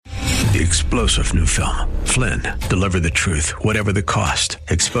The explosive new film, Flynn, deliver the truth, whatever the cost,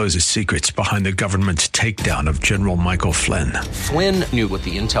 exposes secrets behind the government's takedown of General Michael Flynn. Flynn knew what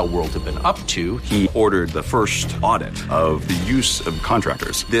the intel world had been up to. He ordered the first audit of the use of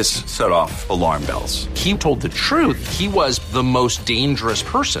contractors. This set off alarm bells. He told the truth. He was the most dangerous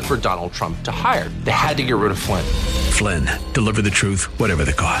person for Donald Trump to hire. They had to get rid of Flynn. Flynn, deliver the truth, whatever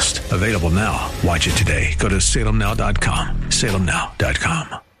the cost. Available now. Watch it today. Go to salemnow.com.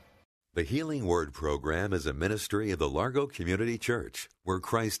 salemnow.com. The Healing Word program is a ministry of the Largo Community Church, where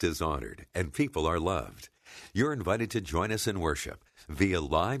Christ is honored and people are loved. You're invited to join us in worship via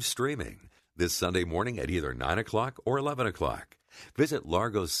live streaming this Sunday morning at either 9 o'clock or 11 o'clock. Visit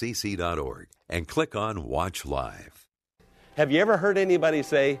largocc.org and click on Watch Live. Have you ever heard anybody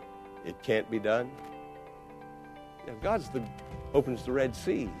say, it can't be done? You know, God opens the Red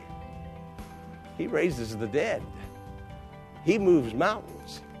Sea. He raises the dead. He moves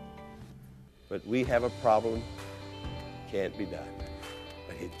mountains. But we have a problem. Can't be done.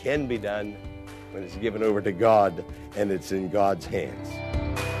 But it can be done when it's given over to God and it's in God's hands.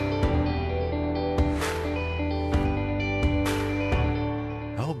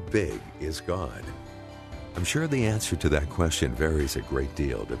 How big is God? I'm sure the answer to that question varies a great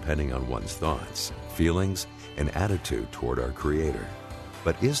deal depending on one's thoughts, feelings, and attitude toward our Creator.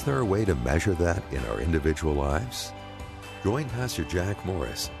 But is there a way to measure that in our individual lives? Join Pastor Jack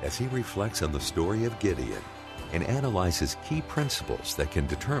Morris as he reflects on the story of Gideon and analyzes key principles that can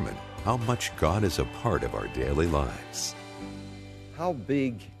determine how much God is a part of our daily lives. How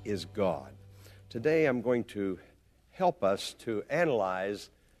big is God? Today I'm going to help us to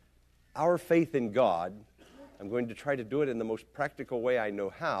analyze our faith in God. I'm going to try to do it in the most practical way I know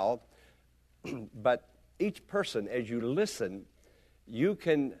how. But each person, as you listen, you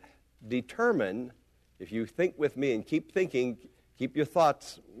can determine. If you think with me and keep thinking, keep your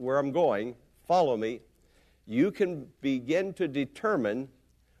thoughts where I'm going, follow me, you can begin to determine,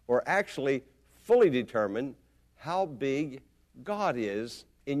 or actually fully determine, how big God is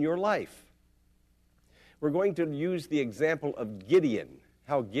in your life. We're going to use the example of Gideon,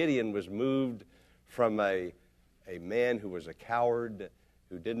 how Gideon was moved from a man who was a coward,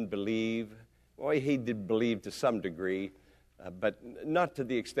 who didn't believe. Well, he did believe to some degree, but not to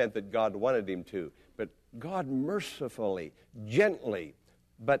the extent that God wanted him to. But God mercifully, gently,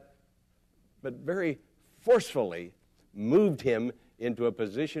 but very forcefully moved him into a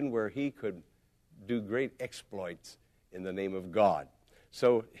position where he could do great exploits in the name of God.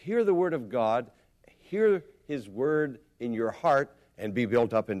 So hear the word of God, hear his word in your heart, and be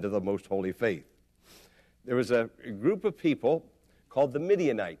built up into the most holy faith. There was a group of people called the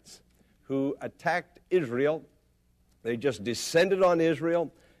Midianites who attacked Israel. They just descended on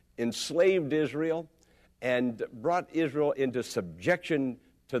Israel, enslaved Israel, and brought Israel into subjection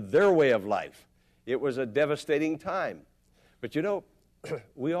to their way of life. It was a devastating time. But you know,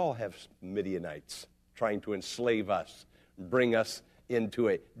 we all have Midianites trying to enslave us, bring us into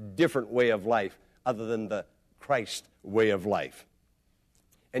a different way of life other than the Christ way of life.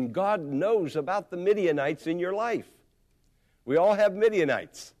 And God knows about the Midianites in your life. We all have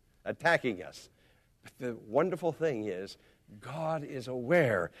Midianites attacking us. But the wonderful thing is, God is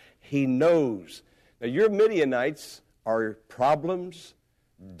aware. He knows. Now, your Midianites are problems,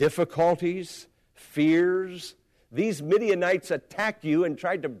 difficulties, fears. These Midianites attacked you and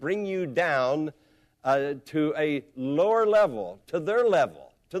tried to bring you down to a lower level, to their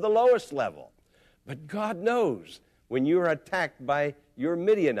level, to the lowest level. But God knows when you are attacked by your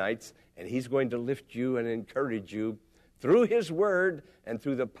Midianites, and He's going to lift you and encourage you through His Word and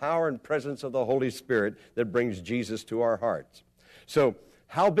through the power and presence of the Holy Spirit that brings Jesus to our hearts. So,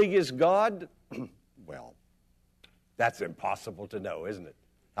 how big is God? Well, that's impossible to know, isn't it?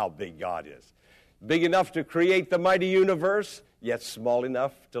 How big God is. Big enough to create the mighty universe, yet small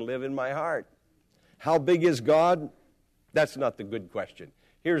enough to live in my heart. How big is God? That's not the good question.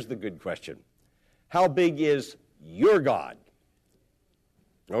 Here's the good question. How big is your God?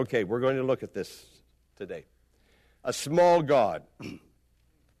 Okay, we're going to look at this today. A small God.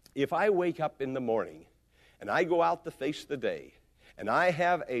 If I wake up in the morning and I go out to face the day and I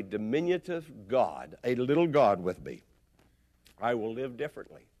have a diminutive God, a little God with me, I will live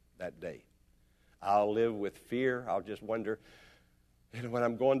differently that day. I'll live with fear. I'll just wonder, when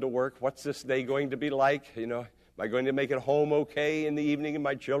I'm going to work, what's this day going to be like? Am I going to make it home okay in the evening, and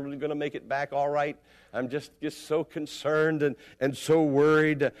my children are going to make it back all right? I'm just so concerned and so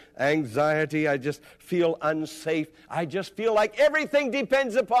worried, anxiety. I just feel unsafe. I just feel like everything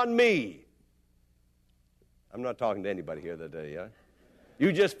depends upon me. I'm not talking to anybody here today, yeah?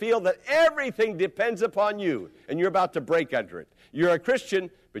 You just feel that everything depends upon you, and you're about to break under it. You're a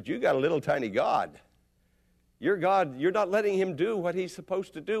Christian, but you got a little tiny God. Your God, you're not letting him do what he's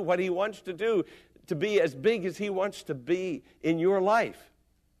supposed to do, what he wants to do, to be as big as he wants to be in your life.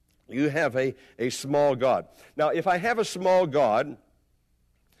 You have a small God. Now, if I have a small God,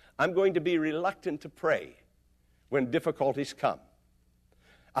 I'm going to be reluctant to pray when difficulties come.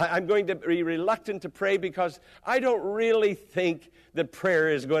 I'm going to be reluctant to pray because I don't really think that prayer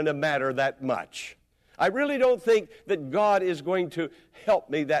is going to matter that much. I really don't think that God is going to help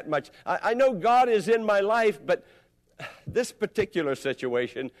me that much. I know God is in my life, but this particular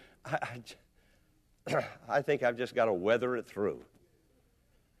situation, I think I've just got to weather it through.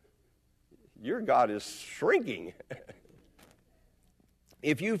 Your God is shrinking.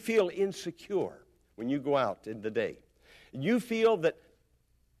 If you feel insecure when you go out in the day, you feel that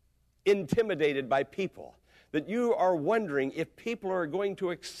intimidated by people, that you are wondering if people are going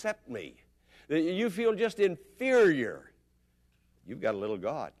to accept me, that you feel just inferior, you've got a little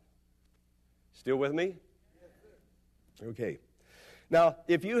God. Still with me? Okay. Now,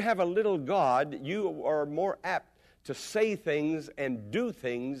 if you have a little God, you are more apt to say things and do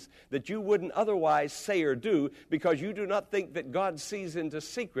things that you wouldn't otherwise say or do because you do not think that God sees into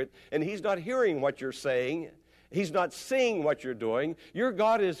secret and he's not hearing what you're saying. He's not seeing what you're doing. Your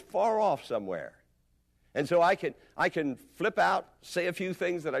God is far off somewhere. And so I can flip out, say a few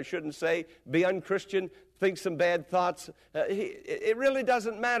things that I shouldn't say, be unchristian, think some bad thoughts. It really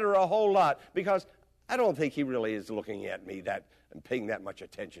doesn't matter a whole lot because I don't think he really is looking at me and paying that much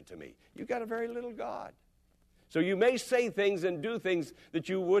attention to me. You've got a very little God. So you may say things and do things that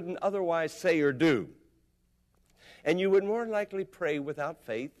you wouldn't otherwise say or do. And you would more likely pray without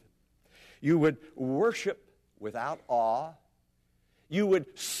faith. You would worship without awe. You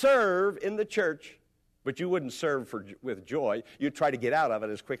would serve in the church, but you wouldn't serve with joy. You'd try to get out of it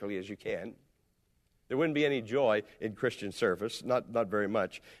as quickly as you can. There wouldn't be any joy in Christian service, not very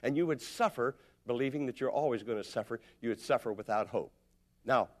much. And you would suffer, believing that you're always going to suffer. You would suffer without hope.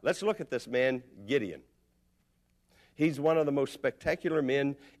 Now, let's look at this man, Gideon. He's one of the most spectacular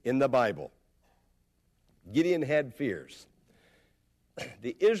men in the Bible. Gideon had fears.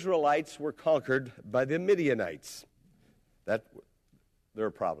 The Israelites were conquered by the Midianites. There are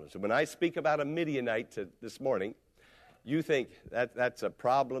problems. And when I speak about a Midianite this morning, you think that's a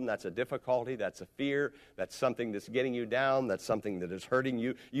problem, that's a difficulty, that's a fear, that's something that's getting you down, that's something that is hurting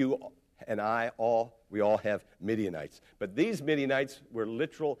you. You and we all have Midianites. But these Midianites were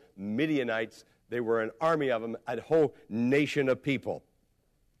literal Midianites. They were an army of them, a whole nation of people.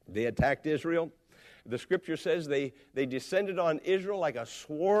 They attacked Israel. The scripture says they descended on Israel like a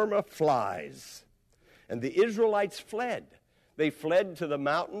swarm of flies. And the Israelites fled. They fled to the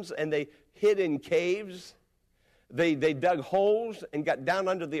mountains and they hid in caves. They dug holes and got down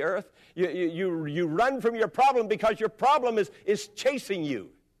under the earth. You run from your problem because your problem is chasing you.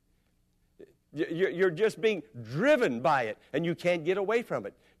 You're just being driven by it, and you can't get away from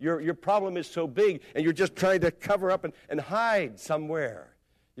it. Your problem is so big, and you're just trying to cover up and hide somewhere.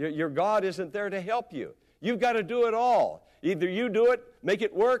 Your God isn't there to help you. You've got to do it all. Either you do it, make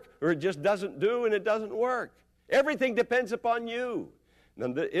it work, or it just doesn't do and it doesn't work. Everything depends upon you.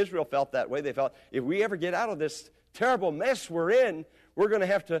 And Israel felt that way. They felt, if we ever get out of this terrible mess we're in, we're going to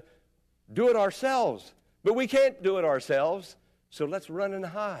have to do it ourselves. But we can't do it ourselves, so let's run and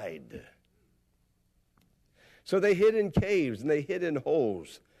hide. So they hid in caves and they hid in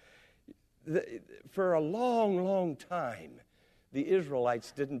holes. For a long, long time, the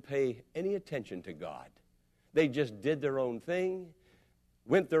Israelites didn't pay any attention to God. They just did their own thing,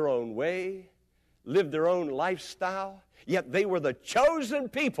 went their own way, lived their own lifestyle, yet they were the chosen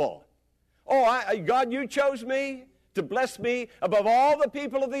people. Oh, God, you chose me to bless me above all the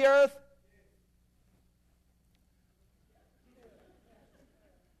people of the earth?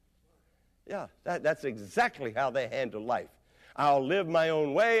 Yeah, that's exactly how they handle life. I'll live my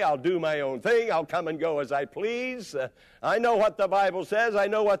own way. I'll do my own thing. I'll come and go as I please. I know what the Bible says. I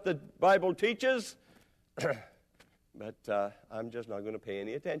know what the Bible teaches. But I'm just not going to pay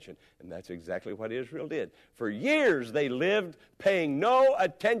any attention. And that's exactly what Israel did. For years they lived paying no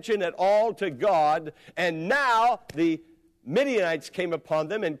attention at all to God. And now the Midianites came upon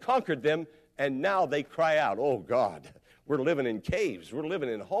them and conquered them. And now they cry out, oh God, we're living in caves. We're living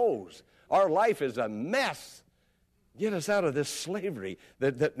in holes. Our life is a mess. Get us out of this slavery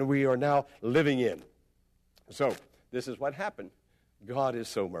that we are now living in. So this is what happened. God is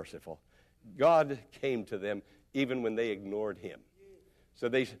so merciful. God came to them even when they ignored him. So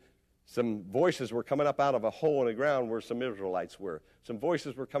some voices were coming up out of a hole in the ground where some Israelites were. Some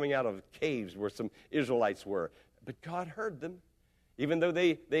voices were coming out of caves where some Israelites were. But God heard them, Even though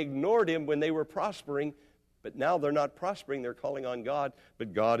they ignored him when they were prospering, but now they're not prospering, they're calling on God,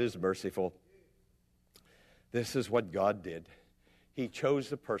 but God is merciful. This is what God did. He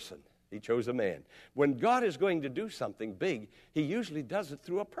chose a person. He chose a man. When God is going to do something big, he usually does it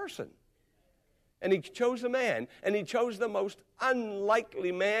through a person. And he chose a man, and he chose the most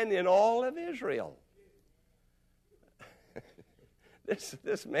unlikely man in all of Israel.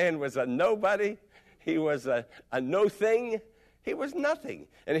 This man was a nobody. He was a no thing. He was nothing.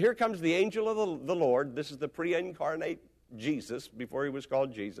 And here comes the angel of the Lord. This is the pre-incarnate Jesus, before he was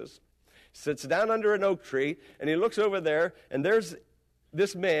called Jesus. Sits down under an oak tree, and he looks over there, and there's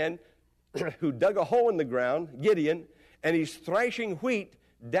this man who dug a hole in the ground, Gideon, and he's thrashing wheat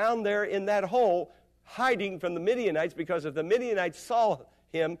down there in that hole, hiding from the Midianites, because if the Midianites saw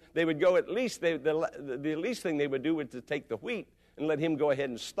him, they would go the least thing they would do was to take the wheat and let him go ahead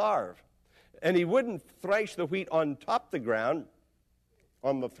and starve. And he wouldn't thresh the wheat on top of the ground,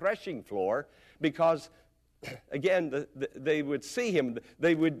 on the threshing floor, because, again, they would see him.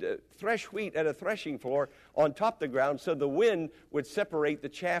 They would thresh wheat at a threshing floor on top of the ground so the wind would separate the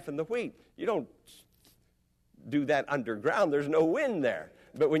chaff and the wheat. You don't do that underground. There's no wind there.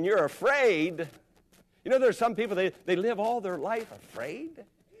 But when you're afraid, there's some people, they live all their life afraid.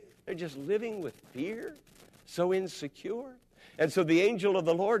 They're just living with fear, so insecure. And so the angel of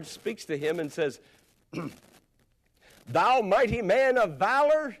the Lord speaks to him and says, "Thou mighty man of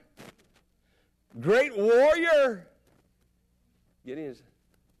valor, great warrior." Gideon says,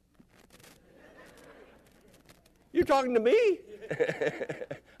 "You talking to me?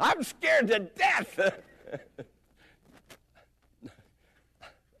 I'm scared to death.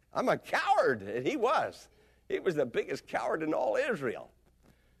 I'm a coward." And he was. He was the biggest coward in all Israel.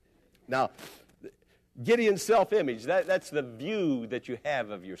 Now, Gideon's self-image, that's the view that you have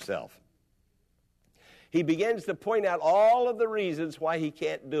of yourself. He begins to point out all of the reasons why he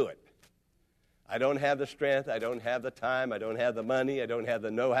can't do it. I don't have the strength, I don't have the time, I don't have the money, I don't have the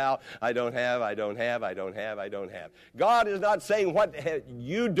know-how, I don't have. God is not saying what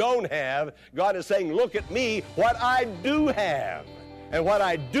you don't have. God is saying, look at me, what I do have. And what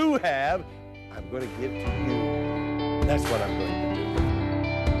I do have, I'm going to give to you. That's what I'm going to do.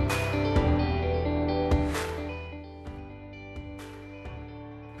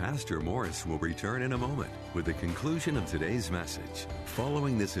 Pastor Morris will return in a moment with the conclusion of today's message.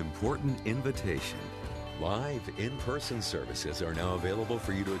 Following this important invitation, live in-person services are now available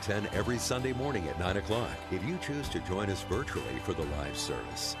for you to attend every Sunday morning at 9 o'clock. If you choose to join us virtually for the live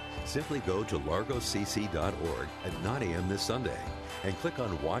service, simply go to largocc.org at 9 a.m. this Sunday and click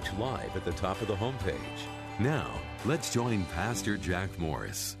on Watch Live at the top of the homepage. Now, let's join Pastor Jack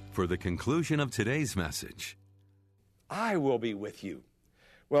Morris for the conclusion of today's message. I will be with you.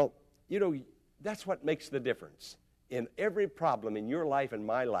 Well, that's what makes the difference. In every problem in your life and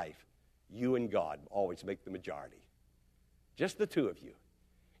my life, you and God always make the majority. Just the two of you.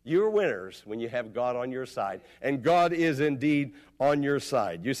 You're winners when you have God on your side, and God is indeed on your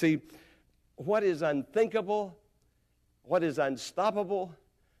side. You see, what is unthinkable, what is unstoppable,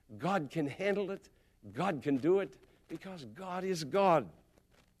 God can handle it, God can do it, because God is God.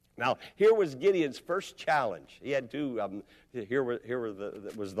 Now, here was Gideon's first challenge. He had two. Here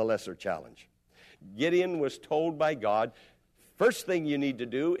was the lesser challenge. Gideon was told by God, first thing you need to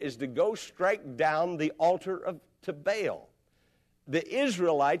do is to go strike down the altar to Baal. The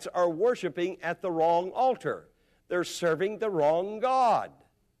Israelites are worshiping at the wrong altar. They're serving the wrong God.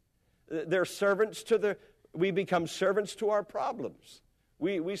 They're servants we become servants to our problems.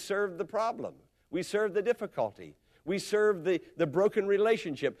 We serve the problem. We serve the difficulty. We serve the broken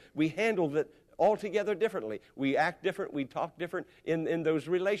relationship. We handle it altogether differently. We act different. We talk different in those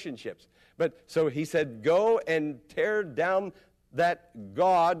relationships. But so he said, go and tear down that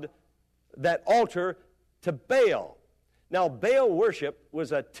God, that altar to Baal. Now, Baal worship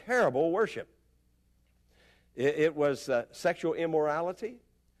was a terrible worship. It was sexual immorality.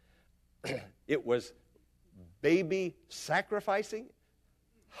 It was baby sacrificing.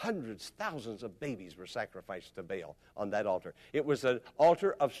 Hundreds, thousands of babies were sacrificed to Baal on that altar. It was an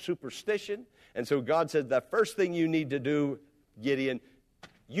altar of superstition. And so God said, the first thing you need to do, Gideon,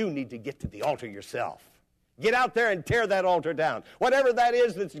 you need to get to the altar yourself. Get out there and tear that altar down. Whatever that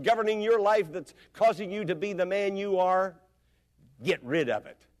is that's governing your life, that's causing you to be the man you are, get rid of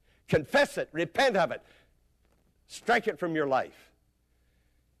it. Confess it. Repent of it. Strike it from your life.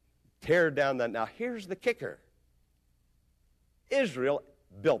 Tear down that. Now, here's the kicker. Israel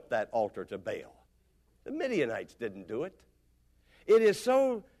built that altar to Baal. The Midianites didn't do it. It is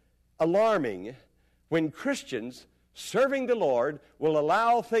so alarming when Christians serving the Lord will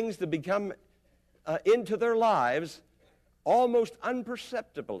allow things to become into their lives almost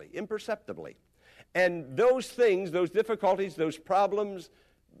imperceptibly. And those things, those difficulties, those problems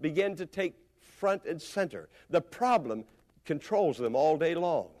begin to take front and center. The problem controls them all day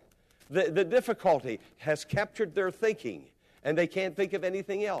long. The difficulty has captured their thinking, and they can't think of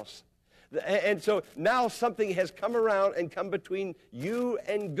anything else. And so now something has come around and come between you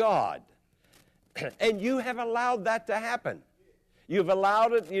and God. And you have allowed that to happen. You've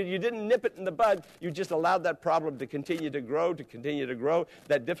allowed it. You didn't nip it in the bud. You just allowed that problem to continue to grow,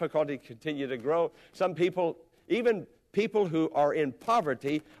 that difficulty to continue to grow. Some people, even people who are in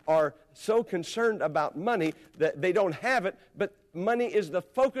poverty, are so concerned about money that they don't have it, but money is the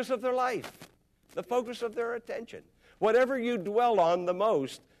focus of their life, the focus of their attention. Whatever you dwell on the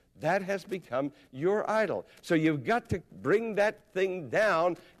most, that has become your idol. So you've got to bring that thing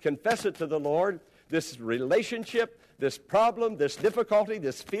down, confess it to the Lord, this relationship, this problem, this difficulty,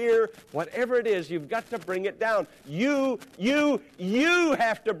 this fear, whatever it is, you've got to bring it down. You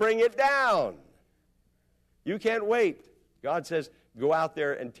have to bring it down. You can't wait. God says, go out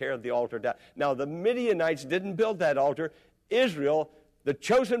there and tear the altar down. Now, the Midianites didn't build that altar. Israel, the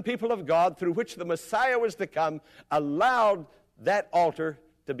chosen people of God, through which the Messiah was to come, allowed that altar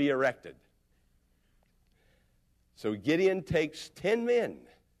to be erected. So Gideon takes 10 men.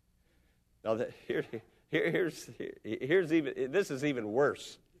 Now, this is even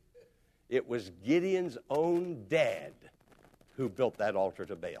worse. It was Gideon's own dad who built that altar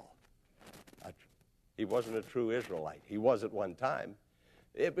to Baal. He wasn't a true Israelite. He was at one time.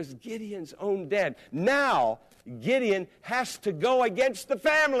 It was Gideon's own dad. Now, Gideon has to go against the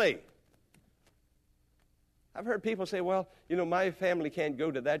family. I've heard people say, well, my family can't go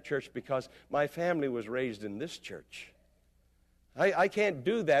to that church because my family was raised in this church. I can't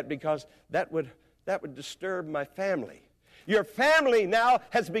do that because that would disturb my family. Your family now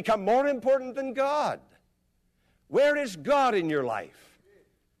has become more important than God. Where is God in your life?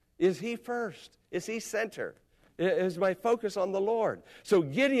 Is He first? Is He center? Is my focus on the Lord? So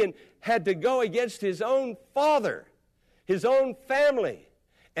Gideon had to go against his own father, his own family,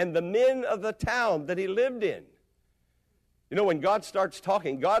 and the men of the town that he lived in. When God starts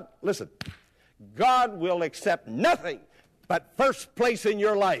talking, God will accept nothing but first place in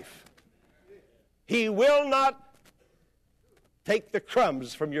your life. He will not take the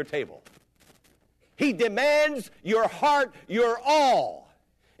crumbs from your table. He demands your heart, your all.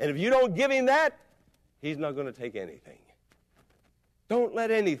 And if you don't give Him that, He's not going to take anything. Don't let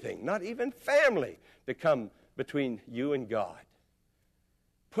anything, not even family, to come between you and God.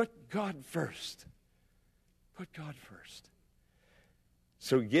 Put God first. Put God first.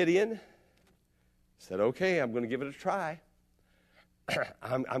 So Gideon said, okay, I'm going to give it a try.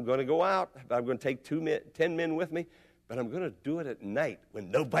 I'm going to go out. I'm going to take 10 men with me, but I'm going to do it at night when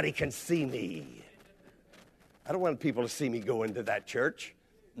nobody can see me. I don't want people to see me go into that church.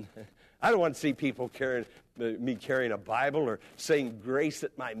 I don't want to see people carrying a Bible or saying grace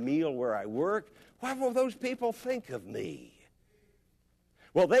at my meal where I work. What will those people think of me?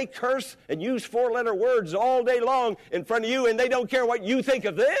 Well, they curse and use 4-letter words all day long in front of you, and they don't care what you think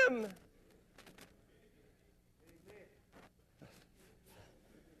of them.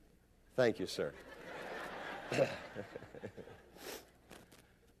 Thank you, sir.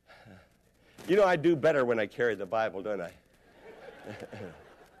 I do better when I carry the Bible, don't I?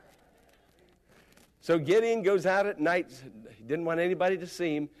 So Gideon goes out at night. He didn't want anybody to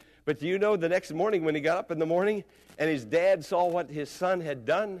see him. But do you know the next morning when he got up in the morning and his dad saw what his son had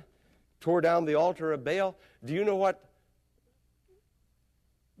done, tore down the altar of Baal, do you know what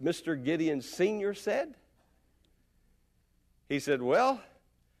Mr. Gideon Sr. said? He said, well,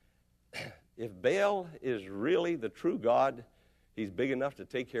 if Baal is really the true God, he's big enough to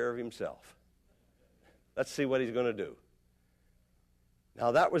take care of himself. Let's see what he's going to do.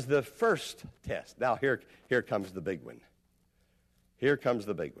 Now, that was the first test. Now, here comes the big one. Here comes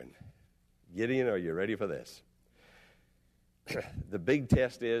the big one. Gideon, are you ready for this? The big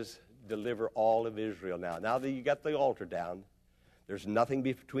test is deliver all of Israel now. Now that you got the altar down, there's nothing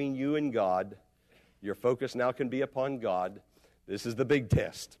between you and God. Your focus now can be upon God. This is the big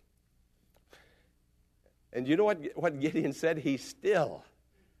test. And you know what Gideon said? He still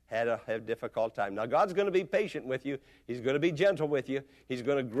had a difficult time. Now, God's going to be patient with you. He's going to be gentle with you. He's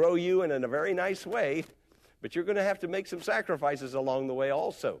going to grow you in a very nice way. But you're going to have to make some sacrifices along the way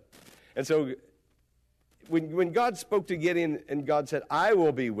also. And so when God spoke to Gideon and God said, I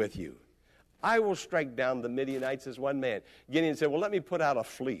will be with you. I will strike down the Midianites as one man. Gideon said, well, let me put out a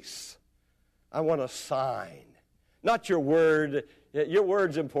fleece. I want a sign. Not your word, Your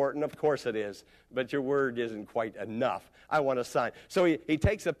word's important, of course it is, but your word isn't quite enough. I want a sign. So he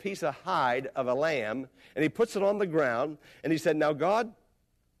takes a piece of hide of a lamb, and he puts it on the ground, and he said, now, God,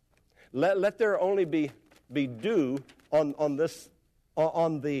 let there only be dew on the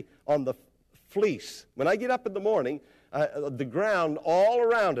fleece. When I get up in the morning, the ground all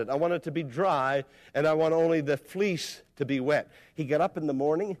around it, I want it to be dry, and I want only the fleece to be wet. He got up in the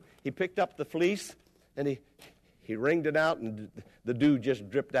morning, he picked up the fleece, and he wringed it out, and the dew just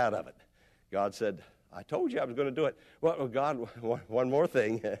dripped out of it. God said, I told you I was going to do it. Well, God, one more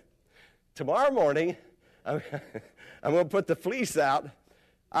thing. Tomorrow morning, I'm going to put the fleece out.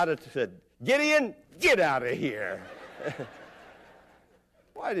 I'd have said, Gideon, get out of here.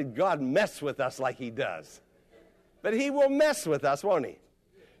 Why did God mess with us like he does? But he will mess with us, won't he?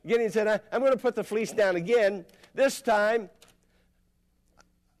 Gideon said, I'm going to put the fleece down again. This time,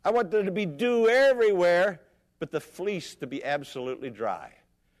 I want there to be dew everywhere, but the fleece to be absolutely dry.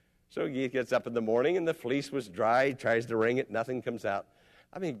 So he gets up in the morning, and the fleece was dry. He tries to wring it. Nothing comes out.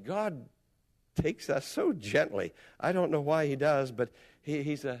 I mean, God takes us so gently. I don't know why he does, but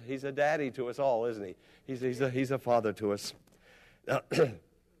he's a daddy to us all, isn't he? He's a father to us.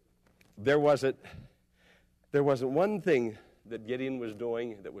 There wasn't one thing that Gideon was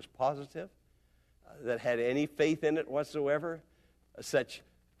doing that was positive, that had any faith in it whatsoever. Such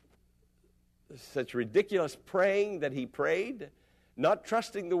ridiculous praying that he prayed, not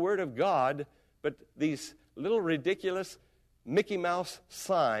trusting the word of God, but these little ridiculous Mickey Mouse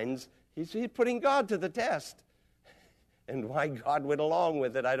signs. He's putting God to the test. And why God went along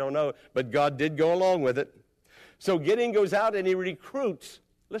with it, I don't know, but God did go along with it. So Gideon goes out and he recruits,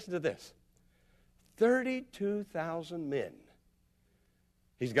 listen to this, 32,000 men.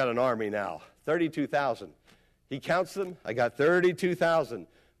 He's got an army now, 32,000. He counts them, I got 32,000.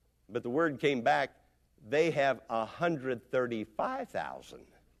 But the word came back, they have 135,000.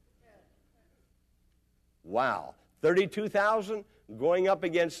 Wow. 32,000 going up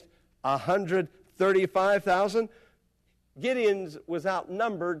against 135,000. Gideon's was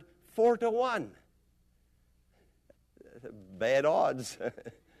outnumbered 4-1. Bad odds.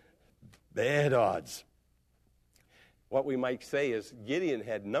 Bad odds. What we might say is Gideon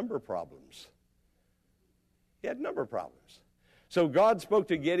had number problems. He had number problems. So God spoke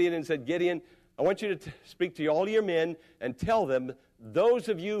to Gideon and said, Gideon, I want you to speak to all your men and tell them, those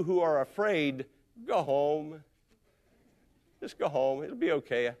of you who are afraid, go home. Just go home. It'll be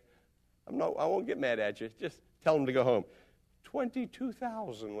okay. I won't get mad at you. Just tell them to go home.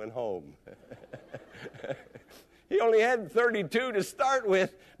 22,000 went home. He only had 32 to start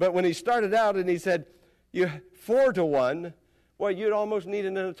with, but when he started out and he said, 4-1, well, you'd almost need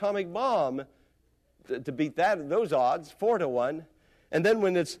an atomic bomb to beat those odds, 4-1. And then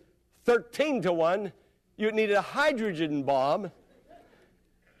when it's 13-1, you'd need a hydrogen bomb.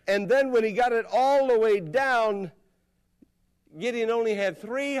 And then when he got it all the way down, Gideon only had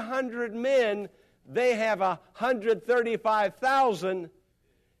 300 men. They have 135,000.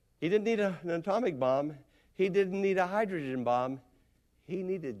 He didn't need an atomic bomb. He didn't need a hydrogen bomb. He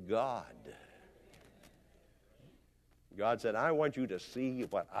needed God. God said, I want you to see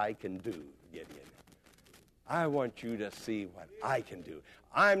what I can do, Gideon. I want you to see what I can do.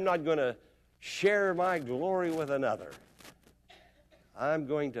 I'm not going to share my glory with another. I'm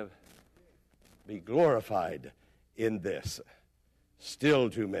going to be glorified in this. Still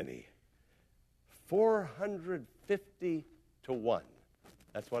too many. 450-1.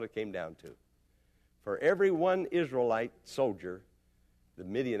 That's what it came down to. For every one Israelite soldier, the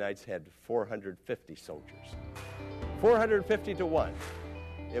Midianites had 450 soldiers. 450-1.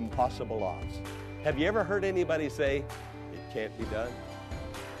 Impossible odds. Have you ever heard anybody say, it can't be done?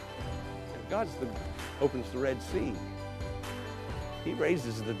 God opens the Red Sea. He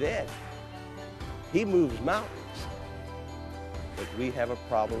raises the dead. He moves mountains. But we have a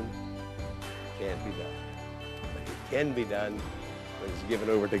problem. It can't be done. But it can be done when it's given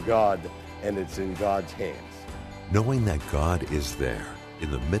over to God and it's in God's hands. Knowing that God is there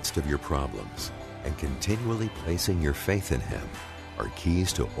in the midst of your problems and continually placing your faith in Him are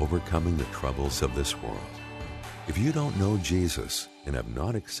keys to overcoming the troubles of this world. If you don't know Jesus and have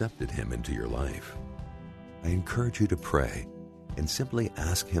not accepted Him into your life, I encourage you to pray and simply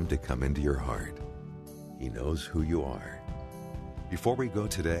ask Him to come into your heart. He knows who you are. Before we go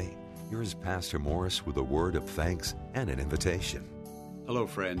today, here is Pastor Morris with a word of thanks and an invitation. Hello,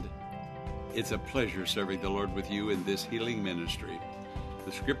 friend. It's a pleasure serving the Lord with you in this healing ministry.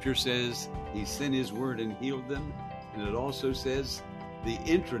 The scripture says He sent His word and healed them, and it also says the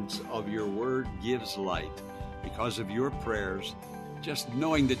entrance of your word gives light. Because of your prayers, just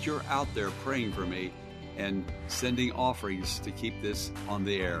knowing that you're out there praying for me and sending offerings to keep this on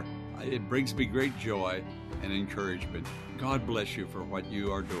the air. It brings me great joy and encouragement. God bless you for what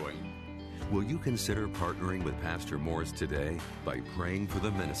you are doing. Will you consider partnering with Pastor Morris today by praying for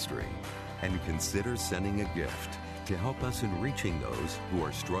the ministry? And consider sending a gift to help us in reaching those who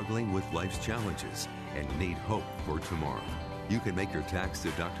are struggling with life's challenges and need hope for tomorrow. You can make your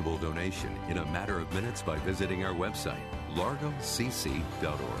tax-deductible donation in a matter of minutes by visiting our website,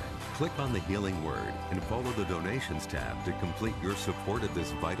 largocc.org. Click on the Healing Word and follow the Donations tab to complete your support of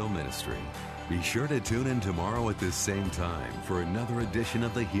this vital ministry. Be sure to tune in tomorrow at this same time for another edition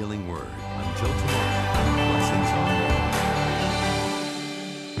of the Healing Word. Until tomorrow, blessings on you.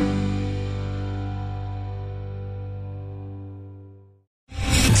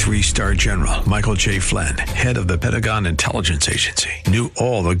 3-star General Michael J. Flynn, head of the Pentagon Intelligence Agency, knew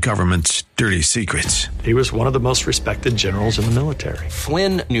all the government's dirty secrets. He was one of the most respected generals in the military.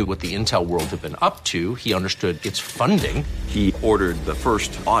 Flynn knew what the intel world had been up to. He understood its funding. He ordered the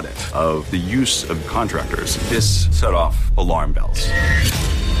first audit of the use of contractors. This set off alarm bells.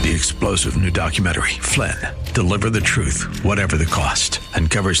 The explosive new documentary, Flynn, Deliver the Truth, Whatever the Cost,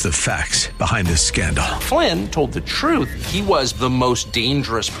 uncovers the facts behind this scandal. Flynn told the truth. He was the most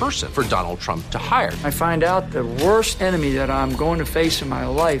dangerous person for Donald Trump to hire. I find out the worst enemy that I'm going to face in my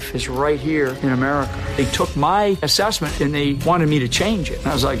life is right here in America. They took my assessment and they wanted me to change it. And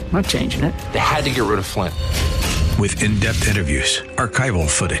I was like, I'm not changing it. They had to get rid of Flynn. With in-depth interviews, archival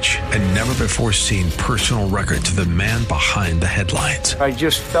footage, and never-before-seen personal records of the man behind the headlines. I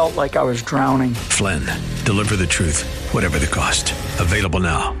just felt like I was drowning. Flynn, Deliver the Truth, Whatever the Cost. Available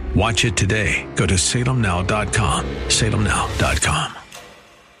now. Watch it today. Go to salemnow.com. salemnow.com.